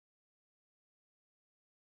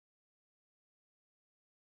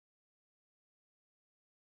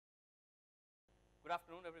Good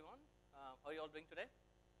afternoon, everyone. How are you all doing today?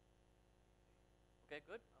 Okay,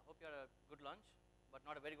 good. I hope you had a good lunch, but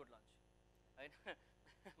not a very good lunch, right?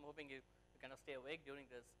 I'm hoping you kind of stay awake during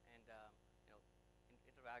this and you know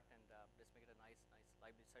interact and just make it a nice,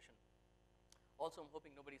 lively session. Also, I'm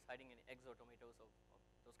hoping nobody's hiding any eggs or tomatoes or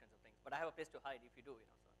those kinds of things. But I have a place to hide if you do,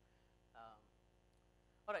 So,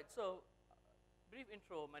 all right. So, brief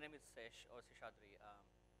intro. My name is Sesh or Seshadri.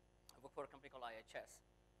 I work for a company called IHS.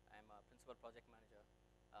 I'm a principal project manager,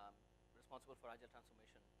 um, responsible for agile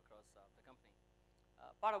transformation across the company.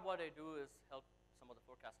 Part of what I do is help some of the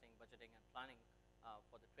forecasting, budgeting, and planning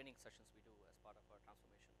for the training sessions we do as part of our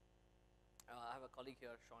transformation. I have a colleague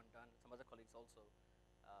here, Sean Dunn, some other colleagues also,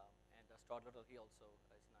 and Todd Little, he also is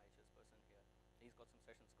an IHS person here. He's got some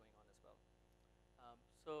sessions going on as well.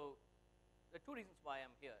 So there are two reasons why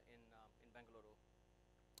I'm here in Bengaluru.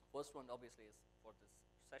 First one, obviously, is for this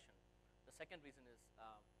session. The second reason is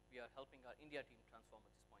we are helping our India team transform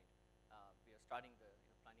at this point. We are starting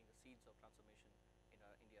planting the seeds of transformation in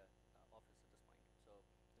our India office at this point. So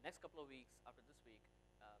the next couple of weeks after this week,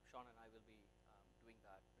 Sean and I will be doing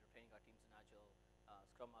that. We're training our teams in Agile,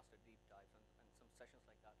 Scrum Master deep dives, and some sessions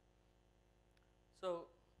like that.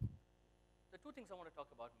 So the two things I want to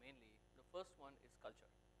talk about mainly, the first one is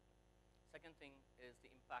culture. Second thing is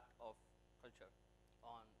the impact of culture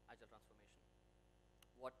on Agile transformation.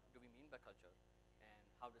 What do we mean by culture, and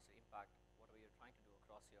how does it impact whatever you're trying to do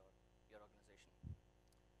across your organization?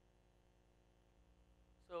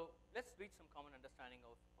 So let's reach some common understanding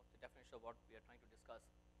of the definition of what we are trying to discuss.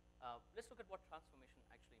 Let's look at what transformation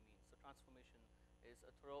actually means. So transformation is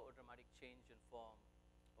a thorough or dramatic change in form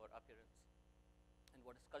or appearance. And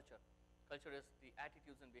what is culture? Culture is the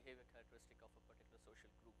attitudes and behavior characteristic of a particular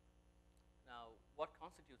social group. Now, what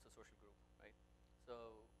constitutes a social group, right?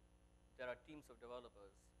 So there are teams of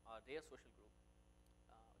developers. Are they a social group?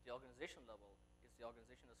 The organization level, is the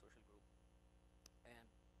organization a social group? And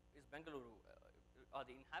is Bengaluru, are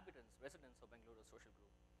the inhabitants, residents of Bengaluru a social group?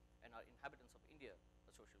 And are inhabitants of India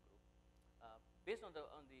a social group? Based on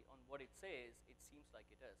what it says, it seems like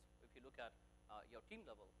it is. If you look at your team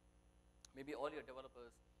level, maybe all your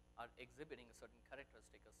developers are exhibiting a certain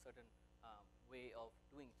characteristic, a certain way of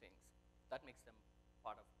doing things. That makes them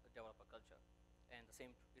part of the developer culture. And the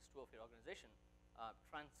same is true of your organization.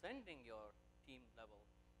 Transcending your team level,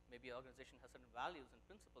 maybe your organization has certain values and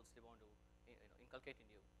principles they want to inculcate in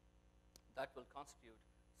you. That will constitute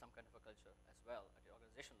some kind of a culture as well at your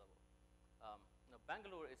organization level.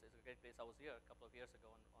 Bangalore is a great place. I was here a couple of years ago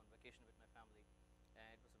on vacation with my family,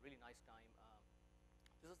 and it was a really nice time.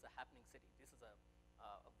 This is a happening city. This is a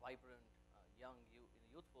vibrant, young,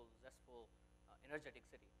 youthful, zestful, energetic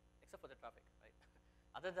city, except for the traffic, right?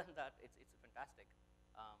 Other than that, it's fantastic.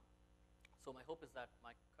 So my hope is that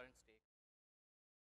my